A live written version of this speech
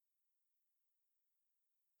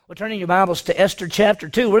Well, turning your Bibles to Esther chapter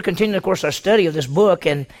 2, we're continuing, of course, our study of this book,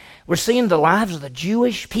 and we're seeing the lives of the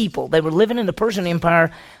Jewish people. They were living in the Persian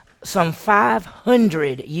Empire some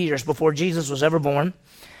 500 years before Jesus was ever born.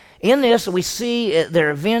 In this, we see their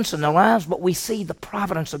events and their lives, but we see the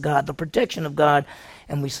providence of God, the protection of God,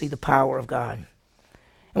 and we see the power of God.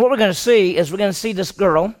 And what we're going to see is we're going to see this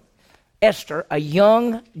girl, Esther, a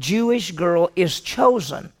young Jewish girl, is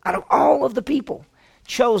chosen out of all of the people,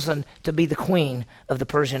 chosen to be the queen of the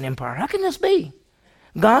Persian Empire. How can this be?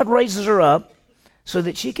 God raises her up so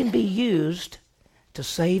that she can be used to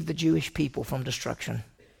save the Jewish people from destruction.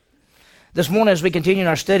 This morning, as we continue in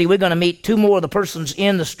our study, we're going to meet two more of the persons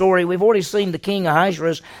in the story. We've already seen the king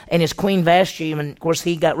Ahasuerus and his queen Vashti, and of course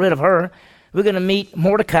he got rid of her. We're going to meet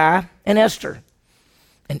Mordecai and Esther.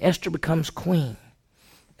 And Esther becomes queen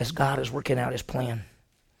as God is working out his plan.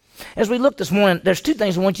 As we look this morning, there's two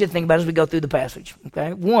things I want you to think about as we go through the passage.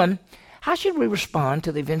 Okay, one, how should we respond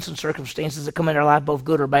to the events and circumstances that come in our life, both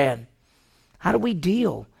good or bad? How do we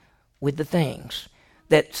deal with the things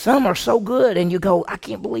that some are so good and you go, I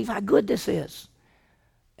can't believe how good this is.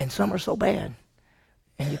 And some are so bad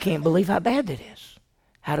and you can't believe how bad it is.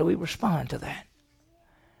 How do we respond to that?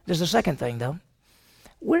 There's a second thing, though.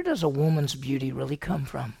 Where does a woman's beauty really come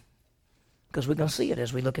from? Because we're going to see it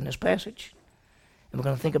as we look in this passage. And we're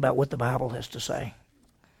going to think about what the Bible has to say.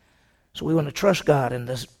 So we want to trust God in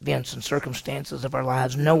the events and circumstances of our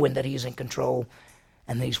lives, knowing that he's in control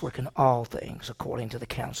and that he's working all things according to the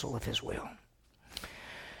counsel of his will.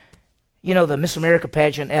 You know, the Miss America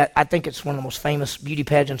pageant, I think it's one of the most famous beauty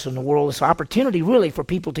pageants in the world. It's an opportunity, really, for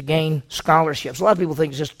people to gain scholarships. A lot of people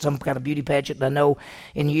think it's just some kind of beauty pageant. I know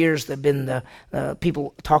in years there have been the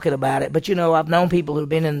people talking about it. But, you know, I've known people who've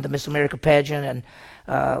been in the Miss America pageant,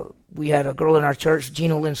 and we had a girl in our church,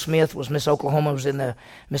 Gina Lynn Smith, was Miss Oklahoma, was in the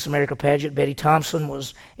Miss America pageant. Betty Thompson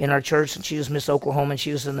was in our church, and she was Miss Oklahoma, and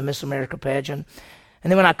she was in the Miss America pageant.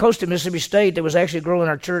 And then when I coached at Mississippi State, there was actually a girl in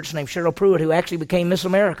our church named Cheryl Pruitt who actually became Miss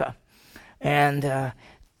America. And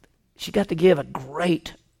she got to give a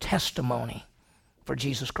great testimony for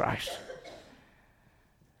Jesus Christ.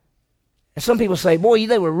 And some people say, boy,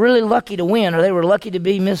 they were really lucky to win, or they were lucky to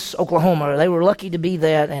be Miss Oklahoma, or they were lucky to be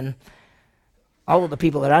that. And all of the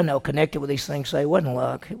people that I know connected with these things say it wasn't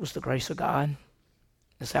luck. It was the grace of God.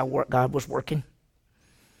 That's how God was working.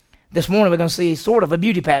 This morning we're going to see sort of a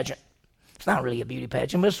beauty pageant. It's not really a beauty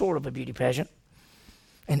pageant, but it's sort of a beauty pageant.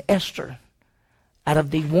 And Esther, out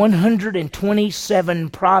of the 127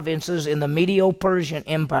 provinces in the Medo-Persian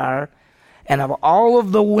Empire, and of all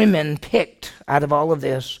of the women picked out of all of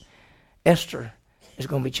this, Esther is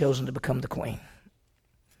going to be chosen to become the queen.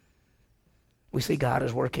 We see God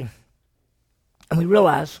is working. And we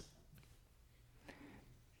realize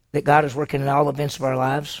that God is working in all events of our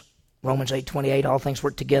lives. Romans 8:28, all things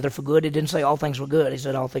work together for good. It didn't say all things were good. It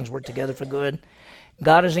said all things work together for good.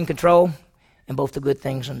 God is in control in both the good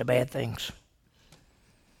things and the bad things.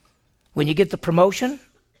 When you get the promotion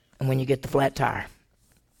and when you get the flat tire.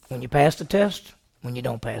 When you pass the test, when you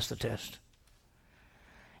don't pass the test.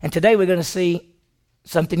 And today we're going to see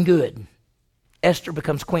something good. Esther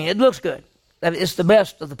becomes queen. It looks good. It's the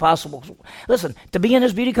best of the possible. Listen, to be in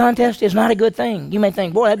this beauty contest is not a good thing. You may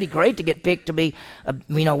think, boy, that'd be great to get picked to be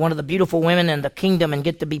one of the beautiful women in the kingdom and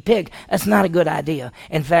get to be picked. That's not a good idea.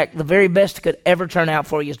 In fact, the very best that could ever turn out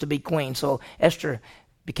for you is to be queen. So Esther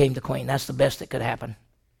became the queen. That's the best that could happen.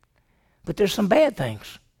 But there's some bad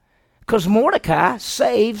things. Because Mordecai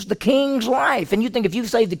saves the king's life. And you think if you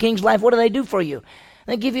save the king's life, what do they do for you?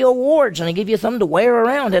 They give you awards and they give you something to wear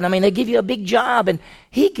around. And they give you a big job. And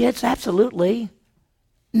he gets absolutely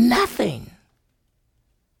nothing.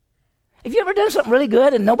 Have you ever done something really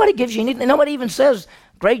good and nobody gives you anything? Nobody even says,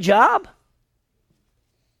 great job?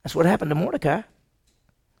 That's what happened to Mordecai.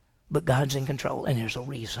 But God's in control and there's a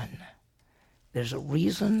reason. There's a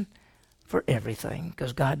reason for everything,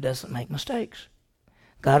 because God doesn't make mistakes.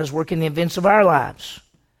 God is working the events of our lives.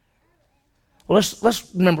 Well,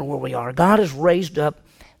 let's remember where we are. God has raised up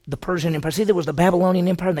the Persian Empire. See, there was the Babylonian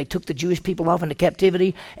Empire, and they took the Jewish people off into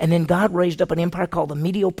captivity, and then God raised up an empire called the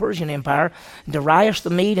Medo-Persian Empire. Darius the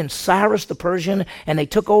Mede and Cyrus the Persian, and they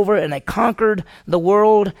took over and they conquered the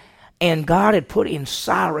world, and God had put in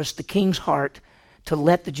Cyrus, the king's heart, to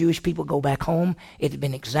let the Jewish people go back home. It had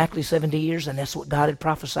been exactly 70 years, and that's what God had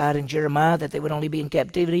prophesied in Jeremiah, that they would only be in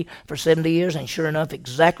captivity for 70 years, and sure enough,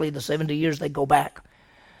 exactly the 70 years they go back.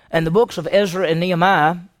 And the books of Ezra and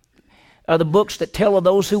Nehemiah are the books that tell of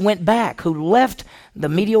those who went back, who left the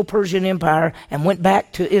Medo-Persian Empire and went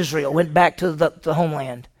back to Israel, went back to the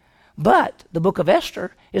homeland. But the book of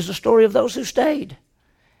Esther is the story of those who stayed.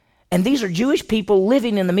 And these are Jewish people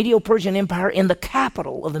living in the Medo-Persian Empire, in the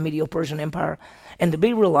capital of the Medo-Persian Empire. And to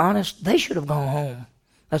be real honest, they should have gone home.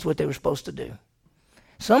 That's what they were supposed to do.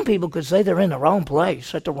 Some people could say they're in the wrong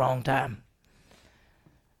place at the wrong time.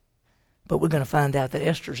 But we're going to find out that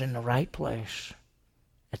Esther's in the right place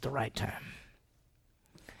at the right time.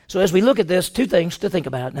 So as we look at this, two things to think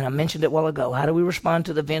about, and I mentioned it a while ago. How do we respond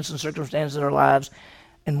to the events and circumstances of our lives?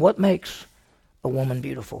 And what makes a woman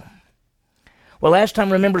beautiful? Well, last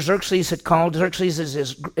time, remember, Xerxes had called. Xerxes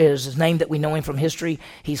is his name that we know him from history.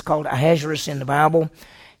 He's called Ahasuerus in the Bible.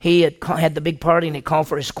 He had the big party, and he called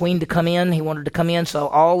for his queen to come in. He wanted to come in so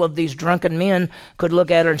all of these drunken men could look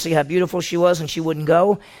at her and see how beautiful she was, and she wouldn't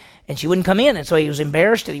go. And she wouldn't come in, and so he was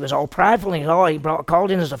embarrassed, and he was all prideful, and he called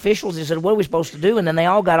in his officials. He said, what are we supposed to do? And then they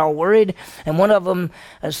all got all worried, and one of them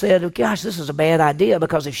said, gosh, this is a bad idea,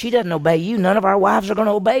 because if she doesn't obey you, none of our wives are going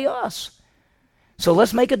to obey us. So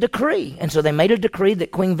let's make a decree. And so they made a decree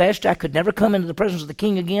that Queen Vashti could never come into the presence of the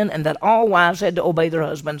king again, and that all wives had to obey their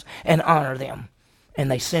husbands and honor them. And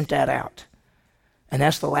they sent that out. And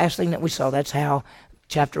that's the last thing that we saw. That's how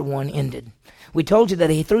chapter 1 ended. We told you that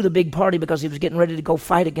he threw the big party because he was getting ready to go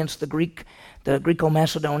fight against the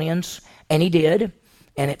Greco-Macedonians, and he did.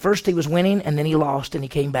 And at first he was winning, and then he lost, and he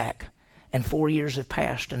came back. And 4 years have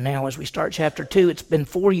passed. And now as we start chapter 2, it's been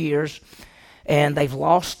 4 years, and they've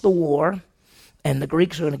lost the war, and the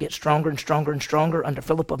Greeks are going to get stronger and stronger and stronger under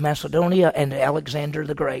Philip of Macedonia and Alexander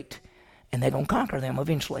the Great. And they're going to conquer them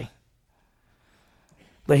eventually.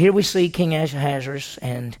 But here we see King Ahasuerus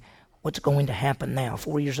and what's going to happen now.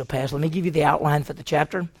 4 years have passed. Let me give you the outline for the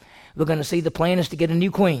chapter. We're going to see the plan is to get a new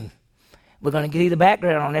queen. We're going to give you the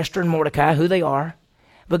background on Esther and Mordecai, who they are.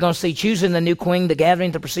 We're going to see choosing the new queen, the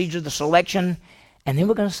gathering, the procedure, the selection. And then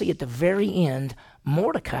we're going to see at the very end,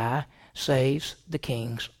 Mordecai saves the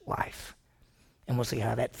king's life. And we'll see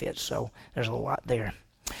how that fits. So there's a lot there.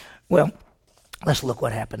 Well, let's look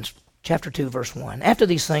what happens. Chapter 2, verse 1. After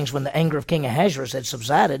these things, when the anger of King Ahasuerus had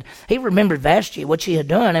subsided, he remembered Vashti, what she had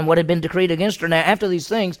done, and what had been decreed against her. Now, after these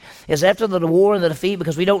things, is after the war and the defeat,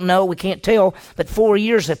 because we don't know, we can't tell, but 4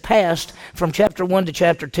 years have passed from chapter 1 to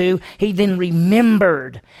chapter 2. He then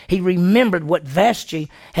remembered. He remembered what Vashti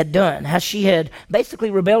had done, how she had basically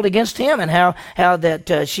rebelled against him, and how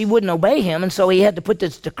that she wouldn't obey him, and so he had to put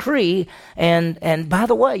this decree. And by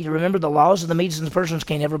the way, you remember the laws of the Medes and the Persians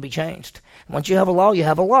can't ever be changed. Once you have a law, you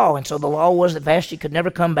have a law. And so the law was that Vashti could never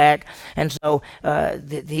come back. And so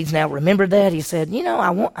he's now remembered that. He said,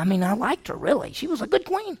 I liked her, really. She was a good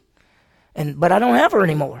queen. But I don't have her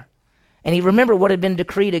anymore. And he remembered what had been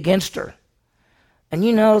decreed against her.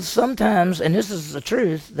 And sometimes, and this is the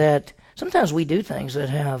truth, that sometimes we do things that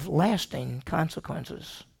have lasting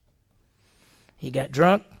consequences. He got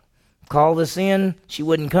drunk, called this in, she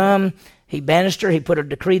wouldn't come. He banished her, he put a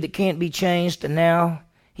decree that can't be changed, and now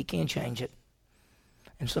he can't change it.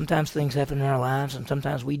 And sometimes things happen in our lives, and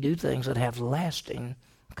sometimes we do things that have lasting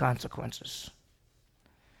consequences.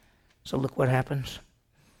 So look what happens.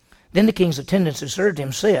 Then the king's attendants who served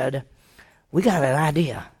him said, we got an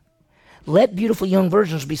idea. Let beautiful young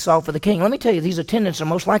virgins be sought for the king. Let me tell you, these attendants are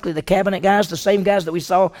most likely the cabinet guys, the same guys that we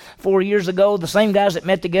saw 4 years ago, the same guys that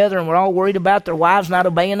met together and were all worried about their wives not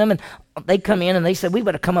obeying them. And they come in and they said, we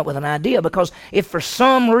better come up with an idea, because if for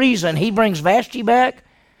some reason he brings Vashti back,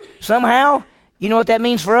 somehow, you know what that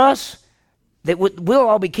means for us? That we'll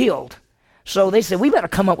all be killed. So they said, we better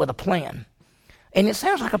come up with a plan. And it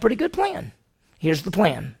sounds like a pretty good plan. Here's the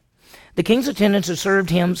plan. The king's attendants who served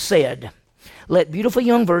him said, let beautiful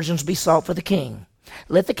young virgins be sought for the king.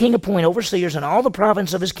 Let the king appoint overseers in all the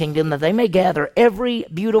province of his kingdom, that they may gather every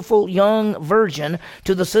beautiful young virgin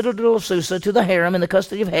to the citadel of Susa, to the harem in the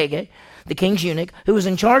custody of Haggai, the king's eunuch, who is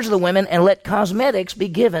in charge of the women, and let cosmetics be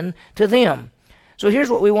given to them. So here's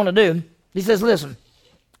what we want to do. He says, listen,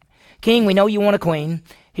 king, we know you want a queen.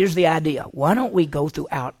 Here's the idea. Why don't we go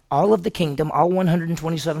throughout all of the kingdom, all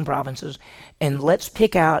 127 provinces, and let's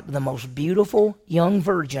pick out the most beautiful young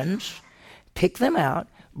virgins, pick them out,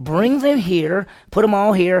 bring them here, put them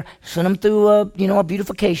all here, send them through a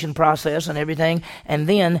beautification process and everything, and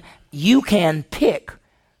then you can pick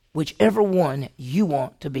whichever one you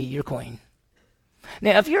want to be your queen.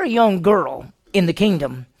 Now, if you're a young girl in the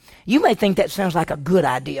kingdom, you may think that sounds like a good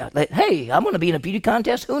idea. That, hey, I'm going to be in a beauty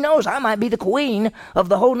contest. Who knows? I might be the queen of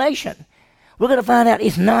the whole nation. We're going to find out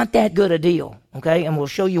it's not that good a deal, okay? And we'll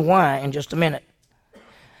show you why in just a minute.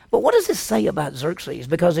 But what does this say about Xerxes?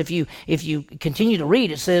 Because if you continue to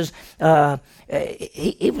read, it says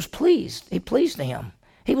he was pleased. It pleased him.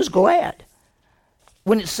 He was glad.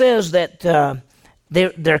 When it says that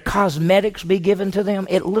their cosmetics be given to them,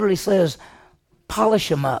 it literally says polish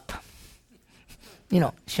them up.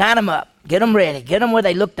 shine them up, get them ready, get them where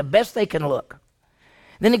they look the best they can look.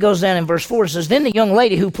 Then it goes down in verse 4. It says, then the young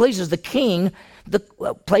lady who pleases the king,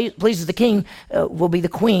 will be the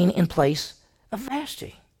queen in place of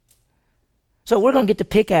Vashti. So we're going to get to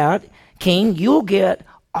pick out, king, you'll get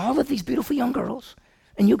all of these beautiful young girls,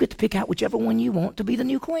 and you'll get to pick out whichever one you want to be the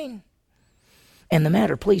new queen. And the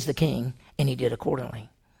matter pleased the king, and he did accordingly.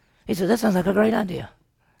 He said, that sounds like a great idea.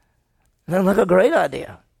 That sounds like a great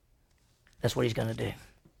idea. That's what he's going to do.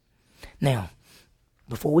 Now,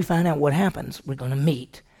 before we find out what happens, we're going to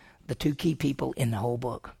meet the two key people in the whole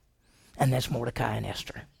book, and that's Mordecai and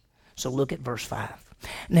Esther. So look at verse 5.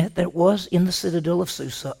 Now there was in the citadel of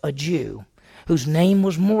Susa a Jew whose name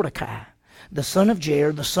was Mordecai, the son of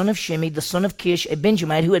Jair, the son of Shimei, the son of Kish, a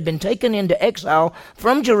Benjamite, who had been taken into exile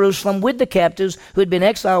from Jerusalem with the captives who had been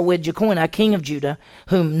exiled with Jeconiah, king of Judah,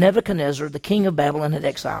 whom Nebuchadnezzar, the king of Babylon, had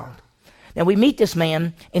exiled. Now we meet this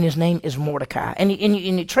man, and his name is Mordecai. And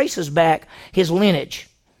it traces back his lineage.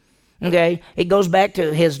 Okay? It goes back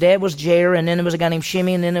to his dad was Jair, and then there was a guy named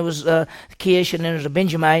Shimei, and then there was Kish, and then there was a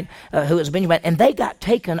Benjamite, who was a Benjamite. And they got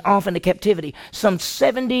taken off into captivity. Some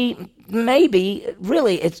 70, maybe,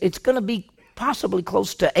 really, it's going to be possibly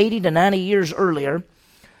close to 80 to 90 years earlier.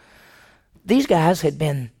 These guys had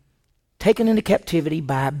been taken into captivity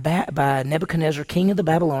by Nebuchadnezzar, king of the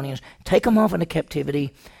Babylonians, take them off into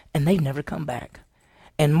captivity, and they've never come back.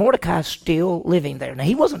 And Mordecai's still living there. Now,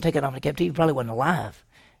 he wasn't taken off into captivity. He probably wasn't alive.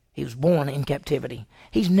 He was born in captivity.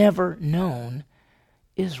 He's never known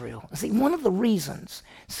Israel. See, one of the reasons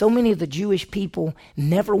so many of the Jewish people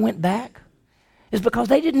never went back is because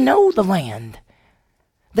they didn't know the land.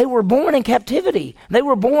 They were born in captivity. They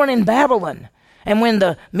were born in Babylon. And when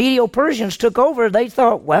the Medo-Persians took over, they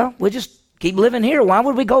thought, well, we'll just keep living here. Why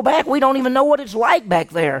would we go back? We don't even know what it's like back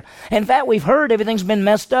there. In fact, we've heard everything's been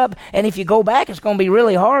messed up, and if you go back, it's going to be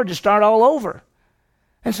really hard to start all over.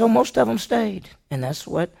 And so most of them stayed. And that's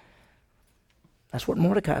what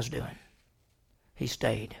Mordecai's doing. He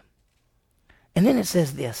stayed. And then it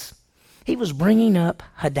says this. He was bringing up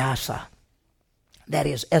Hadassah, that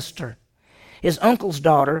is Esther, his uncle's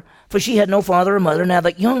daughter, for she had no father or mother. Now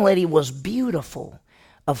the young lady was beautiful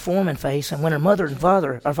of form and face, and when her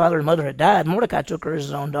father and mother had died, Mordecai took her as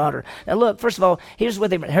his own daughter. Now look, first of all, here's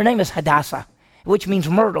what her name is Hadassah, which means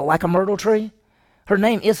myrtle, like a myrtle tree. Her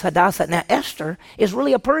name is Hadassah. Now Esther is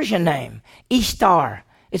really a Persian name. Ishtar.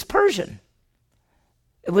 It's Persian.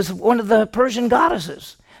 It was one of the Persian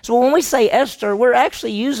goddesses. So when we say Esther, we're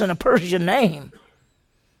actually using a Persian name.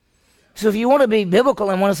 So if you want to be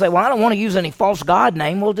biblical and want to say, well, I don't want to use any false god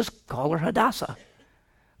name, we'll just call her Hadassah.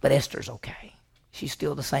 But Esther's okay. She's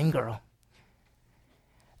still the same girl.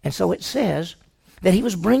 And so it says that he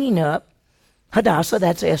was bringing up Hadassah,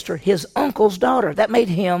 that's Esther, his uncle's daughter. That made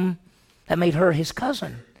her his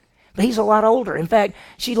cousin. But he's a lot older. In fact,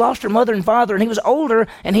 she lost her mother and father, and he was older,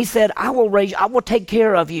 and he said, I will take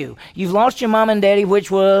care of you. You've lost your mom and daddy,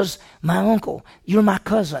 which was my uncle. You're my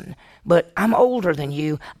cousin. But I'm older than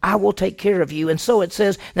you. I will take care of you. And so it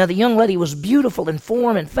says, now the young lady was beautiful in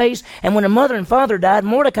form and face, and when her mother and father died,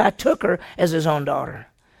 Mordecai took her as his own daughter.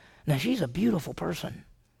 Now she's a beautiful person.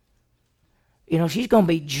 She's going to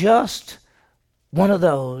be just one of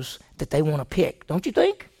those that they want to pick, don't you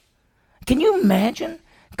think? Can you imagine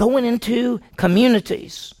going into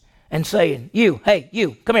communities and saying, you,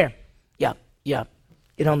 come here. Yeah,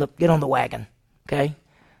 get on the wagon, okay?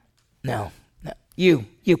 No, you,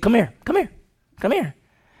 come here.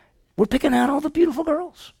 We're picking out all the beautiful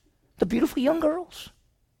girls, the beautiful young girls,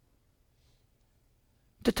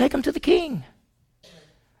 to take them to the king.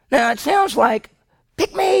 Now, it sounds like,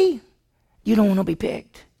 pick me. You don't want to be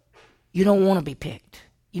picked. You don't want to be picked.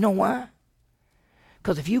 You know why?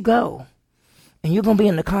 Because if you go, and you're going to be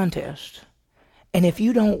in the contest, and if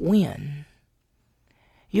you don't win,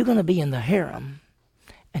 you're going to be in the harem,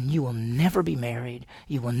 and you will never be married.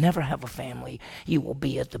 You will never have a family. You will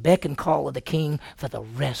be at the beck and call of the king for the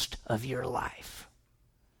rest of your life.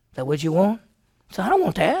 Is that what you want? So I don't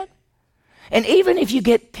want that. And even if you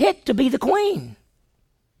get picked to be the queen,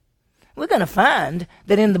 we're going to find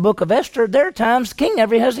that in the book of Esther, there are times the king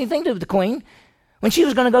never has anything to do with the queen. When she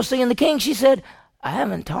was going to go see the king, she said, I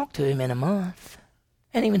haven't talked to him in a month.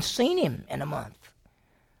 I haven't even seen him in a month.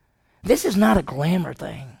 This is not a glamour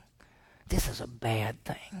thing. This is a bad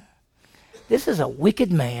thing. This is a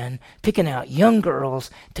wicked man picking out young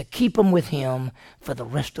girls to keep them with him for the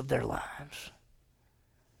rest of their lives.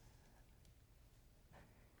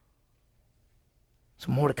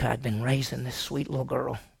 So Mordecai had been raising this sweet little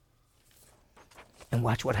girl. And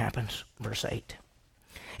watch what happens, verse 8.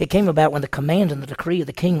 It came about when the command and the decree of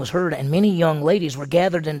the king was heard, and many young ladies were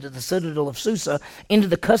gathered into the citadel of Susa, into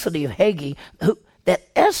the custody of Haggai, that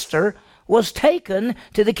Esther was taken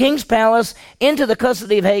to the king's palace into the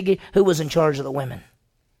custody of Haggai, who was in charge of the women.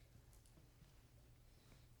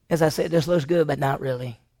 As I said, this looks good, but not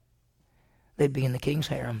really. They'd be in the king's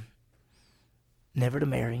harem, never to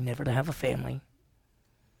marry, never to have a family,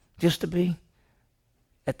 just to be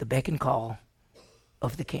at the beck and call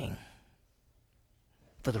of the king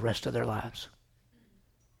for the rest of their lives.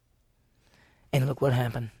 And look what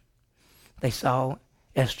happened. They saw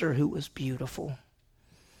Esther, who was beautiful,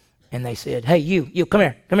 and they said, hey, you, come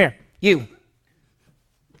here,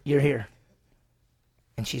 you're here.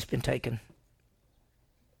 And she's been taken.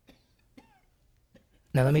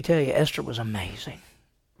 Now let me tell you, Esther was amazing.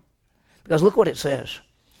 Because look what it says.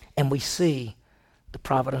 And we see the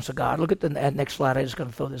providence of God. Look at the next slide. I'm just going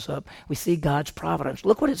to throw this up. We see God's providence.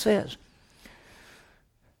 Look what it says.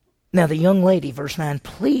 Now the young lady, verse 9,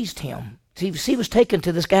 pleased him. See, he was taken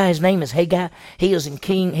to this guy. His name is Haggai. He is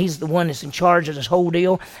king. He's the one that's in charge of this whole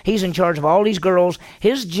deal. He's in charge of all these girls.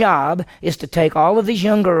 His job is to take all of these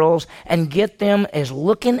young girls and get them as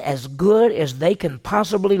looking as good as they can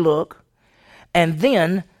possibly look, and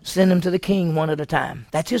then send them to the king one at a time.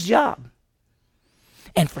 That's his job.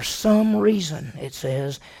 And for some reason, it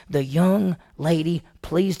says, the young lady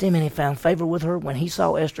pleased him and he found favor with her. When he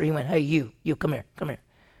saw Esther, he went, hey, you, come here.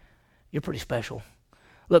 You're pretty special.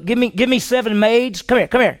 Look, give me 7 maids. Come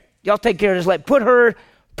here. Y'all take care of this lady. Put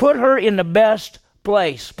her in the best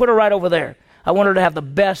place. Put her right over there. I want her to have the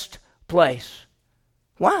best place.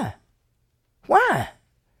 Why?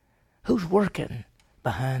 Who's working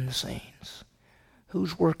behind the scenes?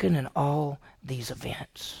 Who's working in all these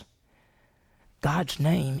events? God's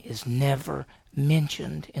name is never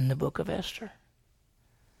mentioned in the book of Esther.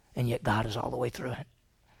 And yet God is all the way through it.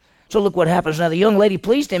 So look what happens. Now the young lady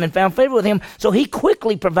pleased him and found favor with him, so he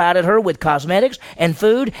quickly provided her with cosmetics and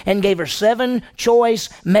food and gave her 7 choice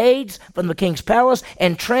maids from the king's palace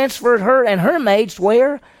and transferred her and her maids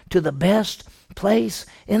where? To the best place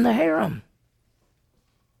in the harem.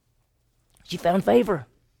 She found favor.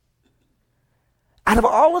 Out of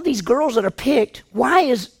all of these girls that are picked, why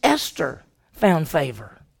is Esther found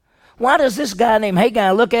favor? Why does this guy named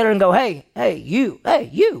Haggai look at her and go, hey, you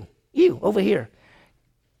over here.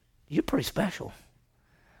 You're pretty special.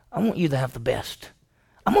 I want you to have the best.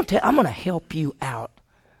 I'm going to help you out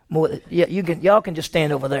more. Yeah, y'all can just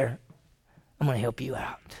stand over there. I'm going to help you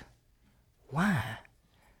out. Why?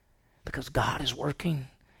 Because God is working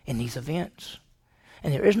in these events.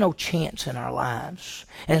 And there is no chance in our lives.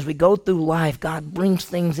 And as we go through life, God brings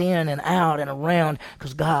things in and out and around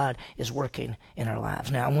because God is working in our lives.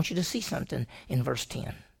 Now, I want you to see something in verse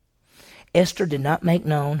 10. Esther did not make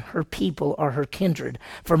known her people or her kindred,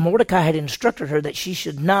 for Mordecai had instructed her that she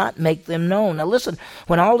should not make them known. Now listen,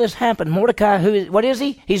 when all this happened, Mordecai, what is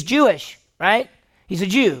he? He's Jewish, right? He's a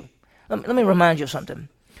Jew. Let me remind you of something.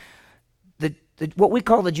 What we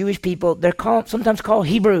call the Jewish people, they're sometimes called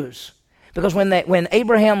Hebrews. Because when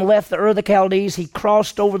Abraham left the Ur of the Chaldees, he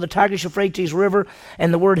crossed over the Tigris-Euphrates River,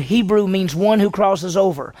 and the word Hebrew means one who crosses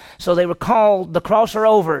over. So they were called the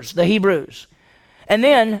crosser-overs, the Hebrews. And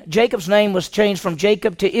then Jacob's name was changed from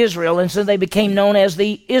Jacob to Israel, and so they became known as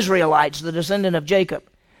the Israelites, the descendant of Jacob.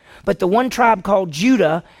 But the one tribe called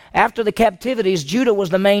Judah, after the captivities, Judah was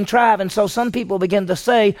the main tribe, and so some people began to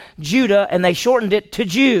say Judah, and they shortened it to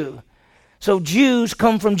Jew. So Jews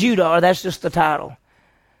come from Judah, or that's just the title.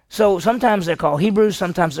 So sometimes they're called Hebrews,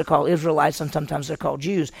 sometimes they're called Israelites, and sometimes they're called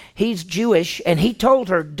Jews. He's Jewish, and he told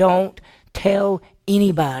her, don't tell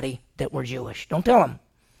anybody that we're Jewish. Don't tell them.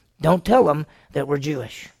 Don't tell them that we're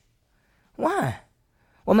Jewish. Why?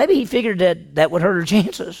 Well, maybe he figured that would hurt her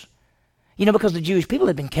chances. You know, because the Jewish people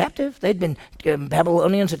had been captive. They'd been,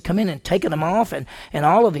 Babylonians had come in and taken them off and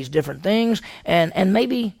all of these different things. And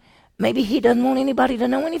maybe he doesn't want anybody to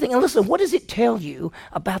know anything. And listen, what does it tell you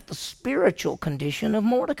about the spiritual condition of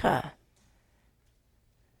Mordecai?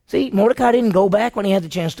 See, Mordecai didn't go back when he had the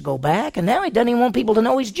chance to go back. And now he doesn't even want people to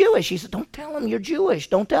know he's Jewish. He said, don't tell them you're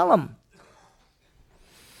Jewish. Don't tell them.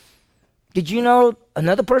 Did you know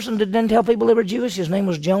another person that didn't tell people they were Jewish? His name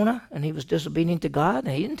was Jonah, and he was disobedient to God,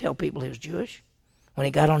 and he didn't tell people he was Jewish when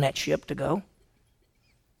he got on that ship to go.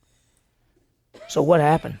 So what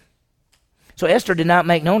happened? So Esther did not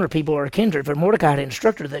make known her people or her kindred, for Mordecai had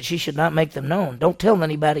instructed her that she should not make them known. Don't tell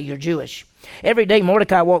anybody you're Jewish. Every day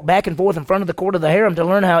Mordecai walked back and forth in front of the court of the harem to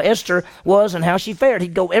learn how Esther was and how she fared.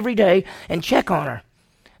 He'd go every day and check on her.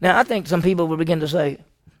 Now, I think some people would begin to say,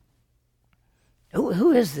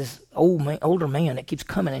 Who is this older man that keeps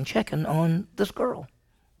coming and checking on this girl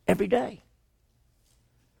every day?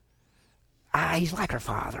 He's like her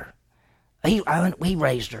father. He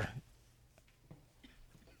raised her.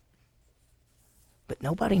 But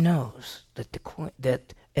nobody knows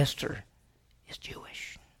that Esther is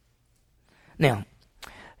Jewish. Now,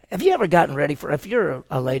 have you ever gotten ready if you're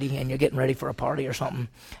a lady and you're getting ready for a party or something,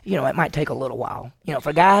 it might take a little while.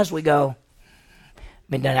 For guys, we go,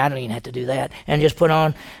 I don't even have to do that. And just put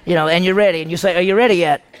on, and you're ready. And you say, are you ready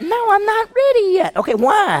yet? No, I'm not ready yet. Okay,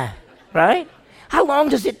 why? Right? How long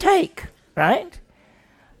does it take? Right?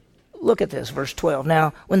 Look at this, verse 12.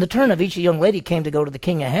 Now, when the turn of each young lady came to go to the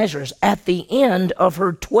king Ahasuerus at the end of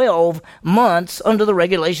her 12 months under the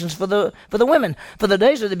regulations for the women, for the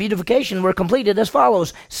days of the beautification were completed as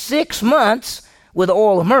follows: 6 months with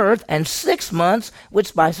oil of myrrh and 6 months with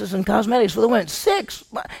spices and cosmetics for the women.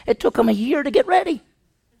 It took them a year to get ready.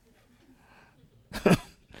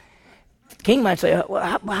 King might say,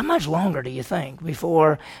 well, how much longer do you think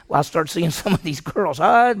before I'll start seeing some of these girls?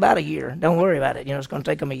 About a year. Don't worry about it. It's going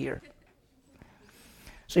to take them a year.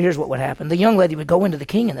 So here's what would happen. The young lady would go into the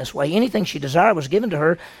king in this way. Anything she desired was given to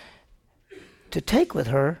her to take with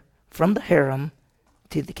her from the harem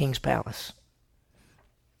to the king's palace.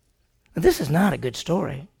 Now, this is not a good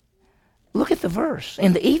story. Look at the verse.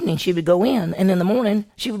 In the evening she would go in, and in the morning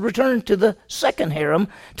she would return to the second harem,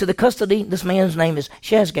 to the custody. This man's name is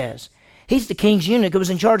Shazgaz. He's the king's eunuch who was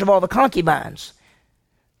in charge of all the concubines.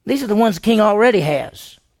 These are the ones the king already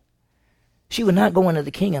has. She would not go into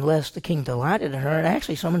the king unless the king delighted in her and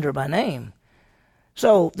actually summoned her by name.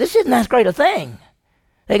 So this isn't that great a thing.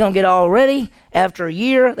 They're going to get all ready. After a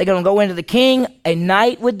year, they're going to go into the king, a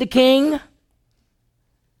night with the king.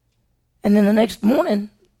 And then the next morning,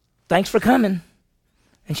 thanks for coming.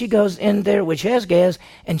 And she goes in there with Shazgaz,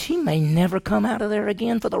 and she may never come out of there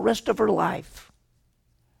again for the rest of her life.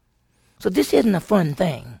 So this isn't a fun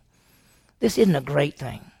thing. This isn't a great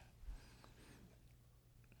thing.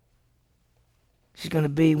 She's going to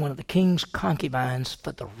be one of the king's concubines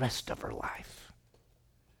for the rest of her life.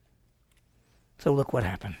 So look what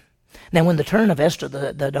happened. Now when the turn of Esther,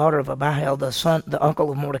 the daughter of Abihail, the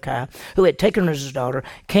uncle of Mordecai, who had taken her as his daughter,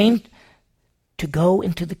 came to go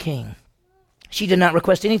into the king, she did not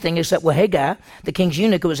request anything except what Haggai, the king's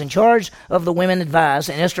eunuch who was in charge of the women,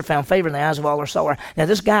 advised, and Esther found favor in the eyes of all who saw her. Now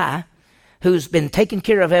this guy, who's been taking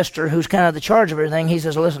care of Esther, who's kind of the charge of everything, he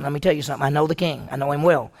says, listen, let me tell you something. I know the king. I know him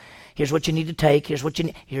well. Here's what you need to take. Here's what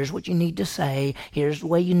you need to say. Here's the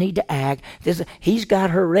way you need to act. He's got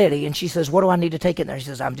her ready, and she says, what do I need to take in there? He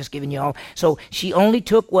says, I'm just giving you all. So she only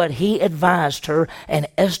took what he advised her, and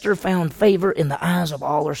Esther found favor in the eyes of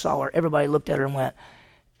all who saw her. Everybody looked at her and went,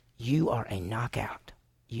 you are a knockout.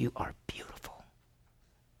 You are beautiful.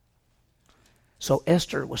 So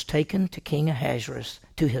Esther was taken to King Ahasuerus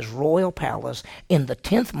to his royal palace in the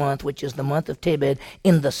 10th month, which is the month of Tebet,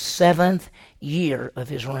 in the 7th year of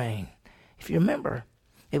his reign. If you remember,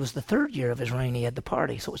 it was the 3rd year of his reign he had the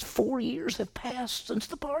party. So it's 4 years have passed since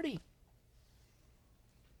the party.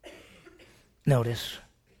 Notice.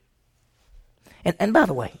 And by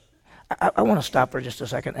the way, I want to stop for just a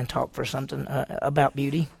second and talk for something about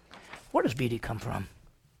beauty. Where does beauty come from?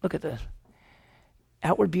 Look at this.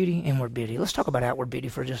 Outward beauty, inward beauty. Let's talk about outward beauty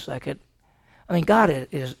for just a second. I mean, God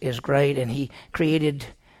is great, and he created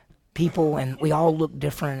people, and we all look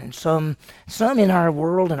different. And some in our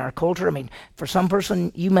world and our culture, I mean, for some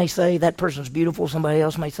person, you may say that person's beautiful. Somebody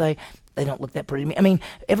else may say they don't look that pretty to me. I mean,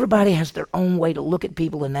 everybody has their own way to look at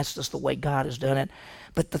people, and that's just the way God has done it.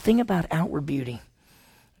 But the thing about outward beauty,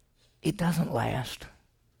 it doesn't last.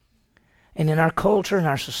 And in our culture, in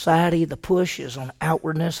our society, the push is on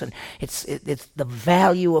outwardness, and it's the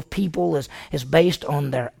value of people is based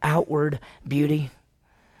on their outward beauty.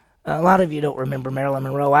 A lot of you don't remember Marilyn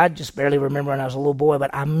Monroe. I just barely remember when I was a little boy,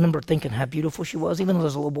 but I remember thinking how beautiful she was. Even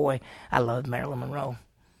as a little boy, I loved Marilyn Monroe.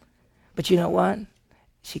 But you know what?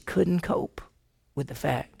 She couldn't cope with the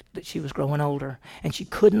fact that she was growing older, and she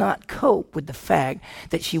could not cope with the fact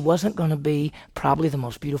that she wasn't going to be probably the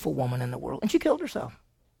most beautiful woman in the world, and she killed herself.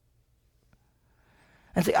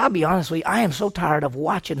 And see, I'll be honest with you, I am so tired of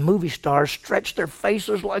watching movie stars stretch their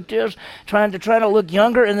faces like this, trying to look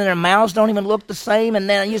younger, and then their mouths don't even look the same. And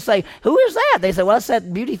then you say, who is that? They say, well, that's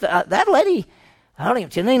that beauty, that lady. She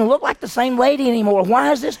doesn't even look like the same lady anymore.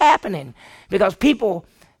 Why is this happening? Because people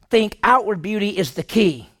think outward beauty is the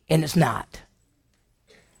key, and it's not.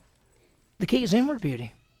 The key is inward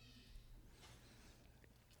beauty.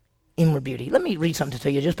 Inward beauty. Let me read something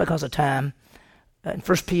to you just because of time. In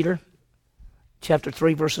 1 Peter chapter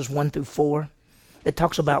 3, verses 1 through 4, that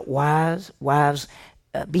talks about wives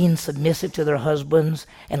being submissive to their husbands,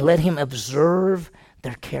 and let him observe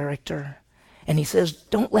their character. And he says,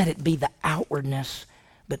 don't let it be the outwardness,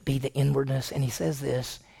 but be the inwardness. And he says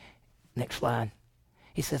this, next slide,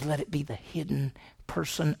 He says, let it be the hidden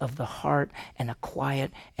person of the heart and a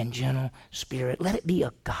quiet and gentle spirit. Let it be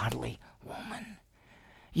a godly woman.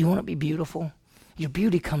 You want to be beautiful? Your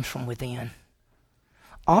beauty comes from within.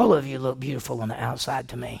 All of you look beautiful on the outside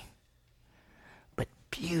to me. But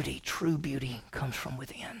beauty, true beauty, comes from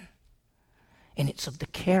within. And it's of the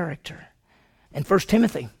character. And 1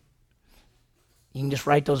 Timothy, you can just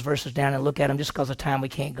write those verses down and look at them. Just because of time, we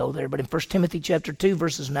can't go there. But in 1 Timothy chapter 2,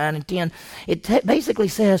 verses 9 and 10, it basically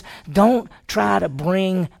says, don't try to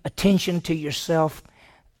bring attention to yourself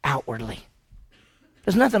outwardly.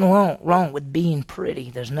 There's nothing wrong with being pretty.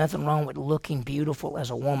 There's nothing wrong with looking beautiful as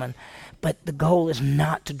a woman. But the goal is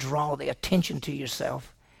not to draw the attention to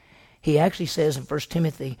yourself. He actually says in 1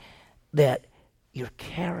 Timothy that your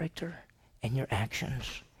character and your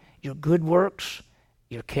actions, your good works,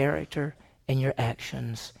 your character, and your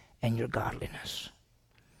actions, and your godliness.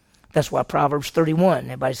 That's why Proverbs 31,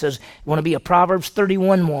 everybody says, you want to be a Proverbs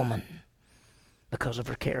 31 woman because of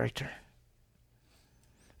her character.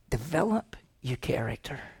 Develop your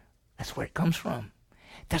character. That's where it comes from.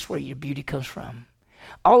 That's where your beauty comes from.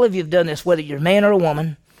 All of you have done this, whether you're a man or a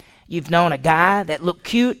woman. You've known a guy that looked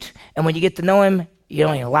cute, and when you get to know him, you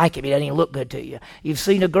don't even like him. He doesn't even look good to you. You've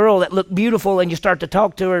seen a girl that looked beautiful, and you start to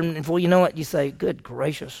talk to her, and before you know it, you say, good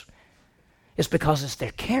gracious. It's because it's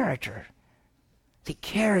their character. The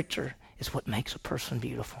character is what makes a person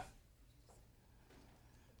beautiful.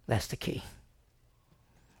 That's the key.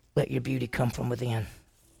 Let your beauty come from within.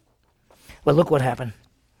 Well, look what happened.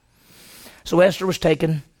 So Esther was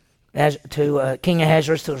taken to King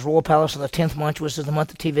Ahasuerus to his royal palace in the 10th month, which is the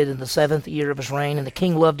month of Tebet, in the 7th year of his reign. And the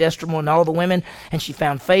king loved Esther more than all the women, and she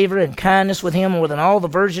found favor and kindness with him more than all the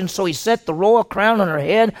virgins. So he set the royal crown on her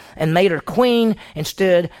head and made her queen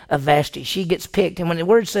instead of Vashti. She gets picked. And when the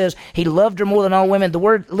word says he loved her more than all women, the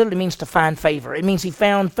word literally means to find favor. It means he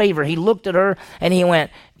found favor. He looked at her and he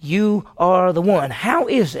went, you are the one. How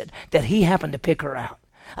is it that he happened to pick her out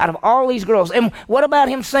of all these girls? And what about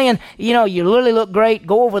him saying, you really look great,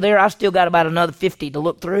 go over there, I've still got about another 50 to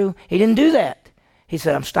look through? He didn't do that. He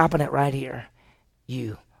said, I'm stopping it right here.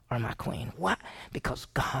 You are my queen. Why? Because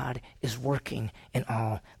God is working in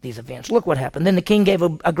all these events. Look what happened. Then the king gave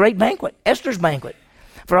a great banquet, Esther's banquet,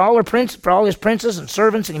 for all his princes and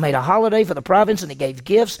servants, and he made a holiday for the province, and he gave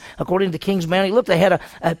gifts according to the king's bounty. Look, they had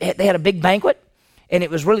a big banquet. And it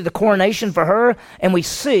was really the coronation for her. And we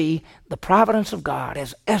see the providence of God.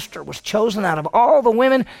 As Esther was chosen out of all the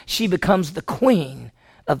women, she becomes the queen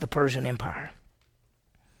of the Persian Empire.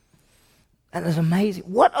 That is amazing.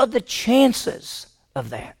 What are the chances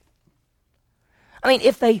of that? I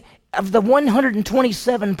mean, of the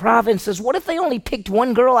 127 provinces, what if they only picked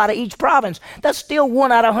one girl out of each province? That's still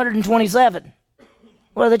 1 out of 127.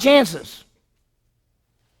 What are the chances?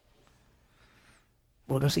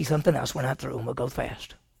 We're going to see something else. We're not through, and we'll go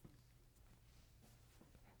fast.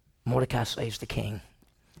 Mordecai saves the king.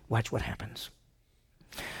 Watch what happens.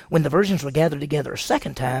 When the virgins were gathered together a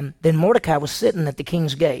second time, then Mordecai was sitting at the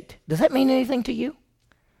king's gate. Does that mean anything to you?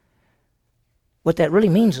 What that really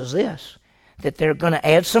means is this, that they're going to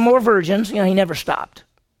add some more virgins. He never stopped.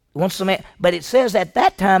 But it says at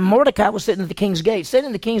that time, Mordecai was sitting at the king's gate. Sitting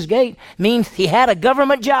at the king's gate means he had a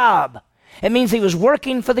government job. It means he was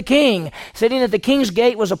working for the king. Sitting at the king's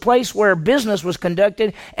gate was a place where business was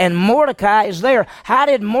conducted, and Mordecai is there. How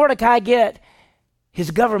did Mordecai get his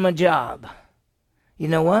government job? You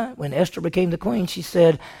know what? When Esther became the queen, she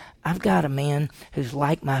said, I've got a man who's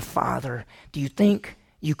like my father. Do you think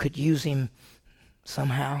you could use him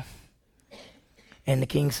somehow? And the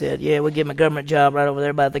king said, yeah, we'll give him a government job right over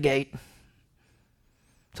there by the gate.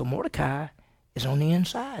 So Mordecai is on the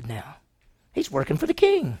inside now. He's working for the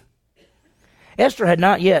king. Esther had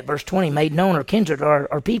not yet, verse 20, made known her kindred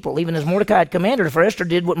or people, even as Mordecai had commanded her. For Esther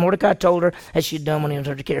did what Mordecai told her, as she had done when he was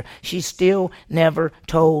under care. She still never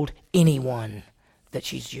told anyone that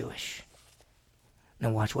she's Jewish.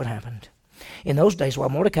 Now watch what happened. In those days, while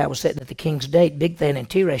Mordecai was sitting at the king's gate, Bigthan and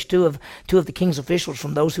Teresh, two of the king's officials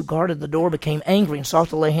from those who guarded the door, became angry and sought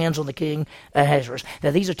to lay hands on the king Ahasuerus. Now,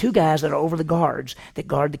 these are two guys that are over the guards that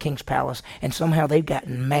guard the king's palace, and somehow they've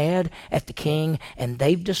gotten mad at the king, and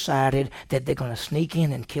they've decided that they're going to sneak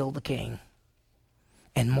in and kill the king.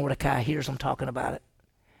 And Mordecai hears them talking about it,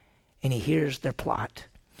 and he hears their plot.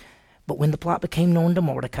 But when the plot became known to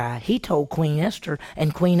Mordecai, he told Queen Esther,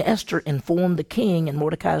 and Queen Esther informed the king in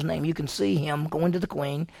Mordecai's name. You can see him going to the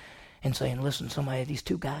queen and saying, listen, somebody, these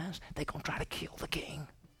two guys, they're going to try to kill the king.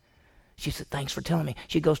 She said, thanks for telling me.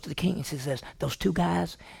 She goes to the king and she says, those two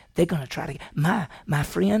guys, they're going to try to, my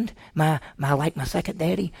friend, my second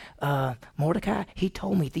daddy, Mordecai, he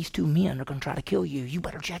told me these two men are going to try to kill you. You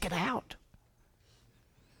better check it out.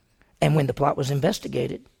 And when the plot was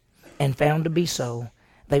investigated and found to be so,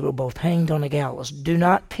 they were both hanged on a gallows. Do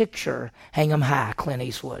not picture hang 'em high, Clint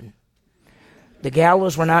Eastwood. The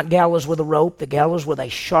gallows were not gallows with a rope. The gallows with a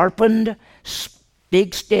sharpened,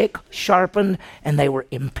 big stick, sharpened, and they were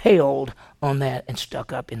impaled on that and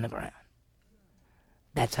stuck up in the ground.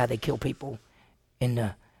 That's how they kill people in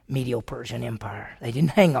the Medo-Persian Empire. They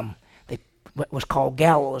didn't hang them. What was called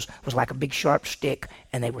gallows was like a big sharp stick,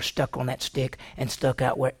 and they were stuck on that stick and stuck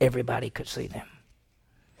out where everybody could see them.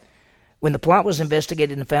 When the plot was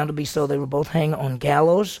investigated and found to be so, they were both hanged on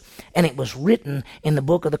gallows, and it was written in the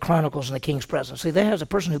book of the Chronicles in the king's presence. See, there was a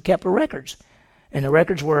person who kept the records, and the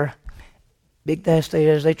records were big as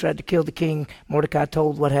they tried to kill the king. Mordecai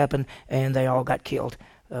told what happened, and they all got killed.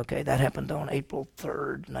 Okay, that happened on April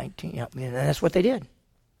 3rd, and that's what they did.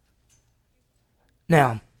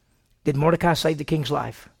 Now, did Mordecai save the king's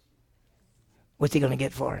life? What's he going to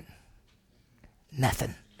get for it?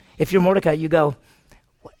 Nothing. If you're Mordecai, you go,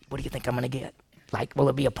 what do you think I'm going to get? Like, will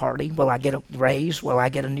it be a party? Will I get a raise? Will I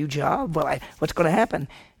get a new job? What's going to happen?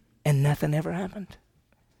 And nothing ever happened.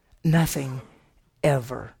 Nothing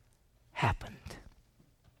ever happened.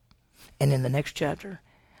 And in the next chapter,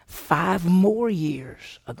 5 more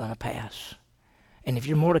years are going to pass. And if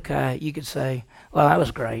you're Mordecai, you could say, well, that was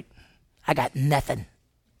great. I got nothing.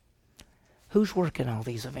 Who's working all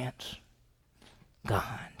these events? God.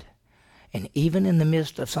 And even in the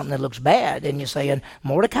midst of something that looks bad, and you're saying,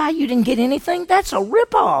 Mordecai, you didn't get anything? That's a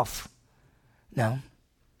ripoff. No,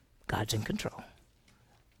 God's in control.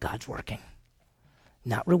 God's working.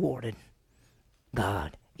 Not rewarded.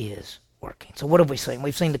 God is working. So what have we seen?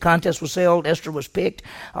 We've seen the contest was held, Esther was picked,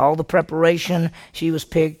 all the preparation, she was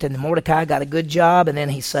picked, and Mordecai got a good job, and then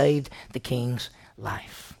he saved the king's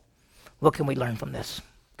life. What can we learn from this?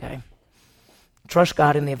 Okay. Trust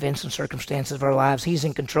God in the events and circumstances of our lives. He's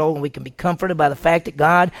in control, and we can be comforted by the fact that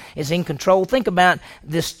God is in control. Think about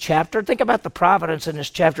this chapter. Think about the providence in this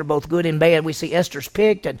chapter, both good and bad. We see Esther's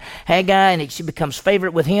picked, and Haggai, and she becomes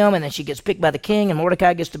favorite with him, and then she gets picked by the king, and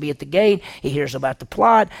Mordecai gets to be at the gate. He hears about the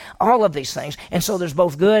plot, all of these things. And so there's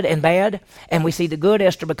both good and bad, and we see the good,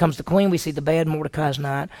 Esther becomes the queen. We see the bad, Mordecai's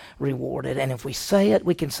not rewarded. And if we say it,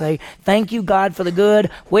 we can say, thank you, God, for the good.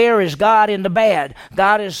 Where is God in the bad?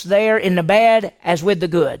 God is there in the bad as with the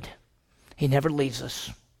good. He never leaves us.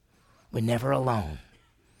 We're never alone.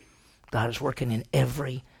 God is working in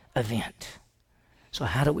every event. So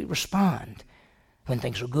how do we respond when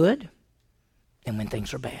things are good and when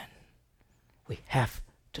things are bad? We have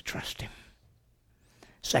to trust him.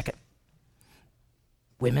 Second,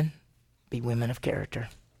 women, be women of character.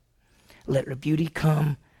 Let your beauty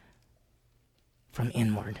come from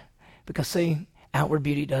inward. Because see, outward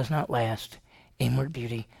beauty does not last. Inward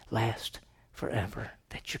beauty lasts forever.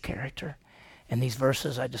 That's your character. And these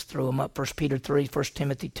verses, I just threw them up. 1 Peter 3, 1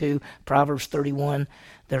 Timothy 2, Proverbs 31.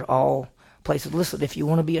 They're all places. Listen, if you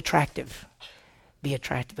want to be attractive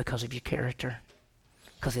because of your character.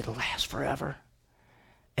 Because it'll last forever.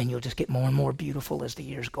 And you'll just get more and more beautiful as the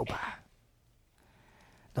years go by.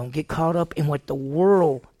 Don't get caught up in what the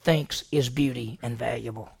world thinks is beauty and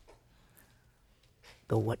valuable.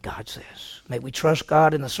 Go what God says. May we trust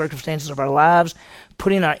God in the circumstances of our lives,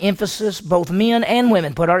 putting our emphasis, both men and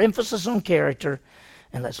women, put our emphasis on character,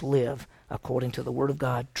 and let's live according to the Word of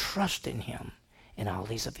God, trusting him in all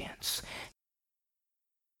these events.